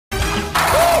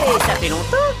fait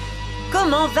longtemps.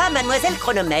 Comment va Mademoiselle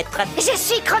Chronomètre? Je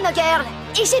suis Chronogirl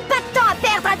et j'ai pas de temps à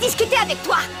perdre à discuter avec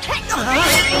toi.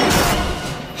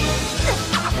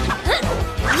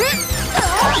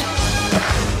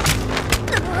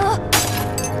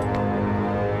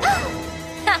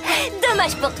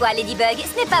 Dommage pour toi, Ladybug,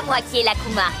 ce n'est pas moi qui ai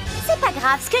l'Akuma. C'est pas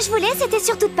grave, ce que je voulais, c'était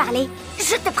surtout de parler.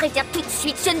 Je te préviens tout de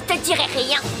suite, je ne te dirai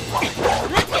rien.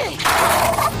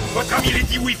 Votre ami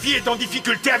Lady Wi-Fi est en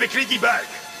difficulté avec Ladybug.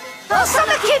 On s'en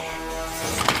occupe.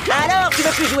 Alors, tu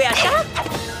veux plus jouer à ça?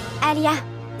 Alia,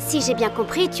 si j'ai bien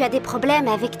compris, tu as des problèmes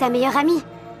avec ta meilleure amie.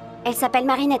 Elle s'appelle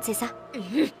Marinette, c'est ça?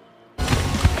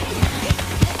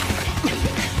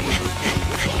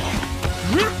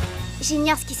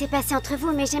 J'ignore ce qui s'est passé entre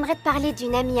vous, mais j'aimerais te parler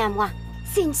d'une amie à moi.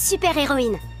 C'est une super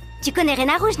héroïne. Tu connais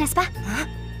Reine Rouge, n'est-ce pas?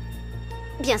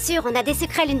 Bien sûr, on a des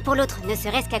secrets l'une pour l'autre, ne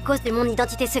serait-ce qu'à cause de mon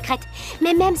identité secrète.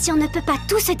 Mais même si on ne peut pas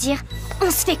tout se dire,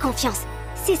 on se fait confiance.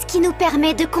 C'est ce qui nous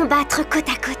permet de combattre côte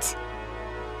à côte.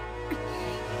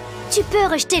 Tu peux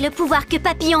rejeter le pouvoir que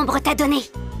Papy Ombre t'a donné.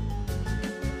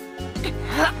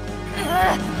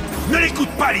 Ne l'écoute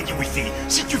pas, Lady Wi-Fi.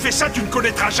 Si tu fais ça, tu ne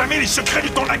connaîtras jamais les secrets de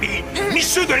ton ami, ni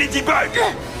ceux de Ladybug.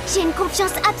 J'ai une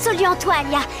confiance absolue en toi,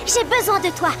 Alia. J'ai besoin de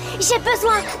toi. J'ai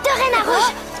besoin de Reine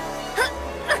Rouge.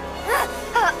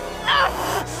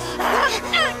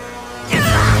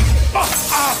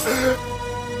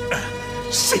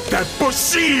 C'est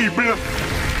impossible.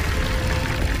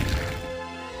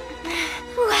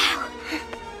 Waouh!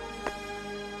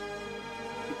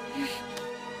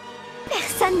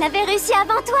 Personne n'avait réussi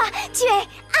avant toi. Tu es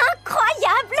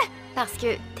incroyable. Parce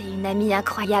que t'es une amie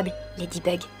incroyable,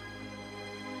 Ladybug.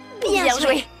 Bien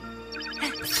joué.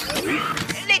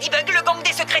 Ladybug, le gang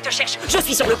des secrets te cherche. Je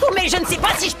suis sur le coup, mais je ne sais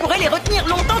pas si je pourrais les retenir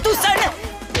longtemps tout seul.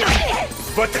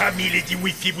 Votre ami Lady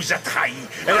Wi-Fi vous a trahi.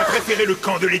 Elle a préféré le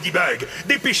camp de Ladybug.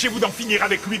 Dépêchez-vous d'en finir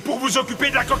avec lui pour vous occuper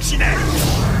de la coccinelle.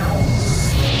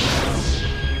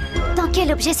 Dans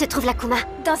quel objet se trouve l'Akuma?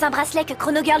 Dans un bracelet que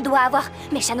Chronogirl doit avoir.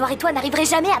 Mais Chat Noir et toi n'arriverez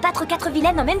jamais à battre 4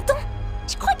 vilaines en même temps.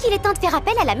 Je crois qu'il est temps de faire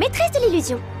appel à la maîtresse de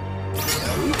l'illusion.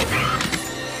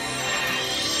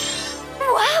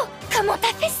 Waouh! Comment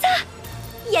t'as fait ça?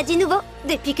 Il y a du nouveau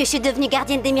depuis que je suis devenue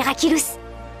gardienne des Miraculous.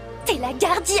 T'es la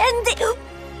gardienne des...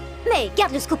 Mais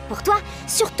garde le scoop pour toi,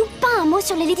 surtout pas un mot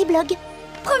sur les Ladybug.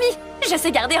 Promis, je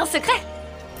sais garder un secret.